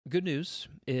good news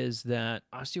is that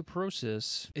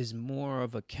osteoporosis is more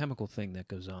of a chemical thing that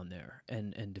goes on there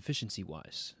and deficiency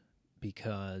wise,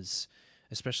 because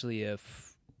especially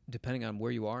if, depending on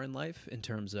where you are in life in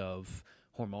terms of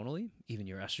hormonally, even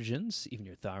your estrogens, even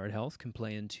your thyroid health can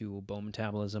play into bone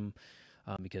metabolism,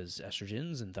 because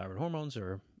estrogens and thyroid hormones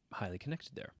are highly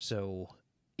connected there. So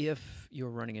if you're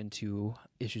running into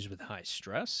issues with high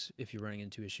stress, if you're running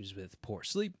into issues with poor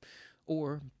sleep,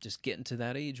 or just getting to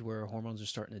that age where hormones are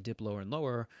starting to dip lower and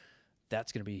lower,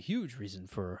 that's going to be a huge reason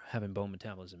for having bone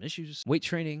metabolism issues. Weight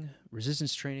training,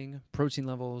 resistance training, protein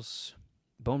levels,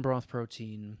 bone broth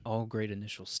protein, all great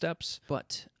initial steps,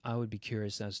 but I would be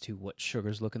curious as to what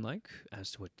sugar's looking like,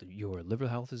 as to what your liver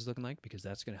health is looking like, because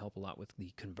that's going to help a lot with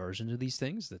the conversion to these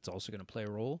things. That's also going to play a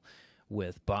role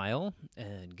with bile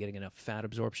and getting enough fat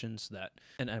absorption so that,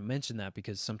 and I mention that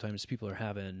because sometimes people are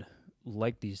having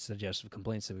like these digestive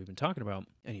complaints that we've been talking about,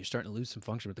 and you're starting to lose some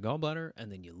function with the gallbladder,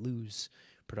 and then you lose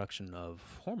production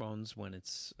of hormones when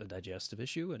it's a digestive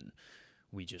issue, and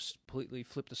we just completely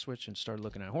flipped the switch and started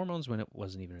looking at hormones when it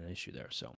wasn't even an issue there. So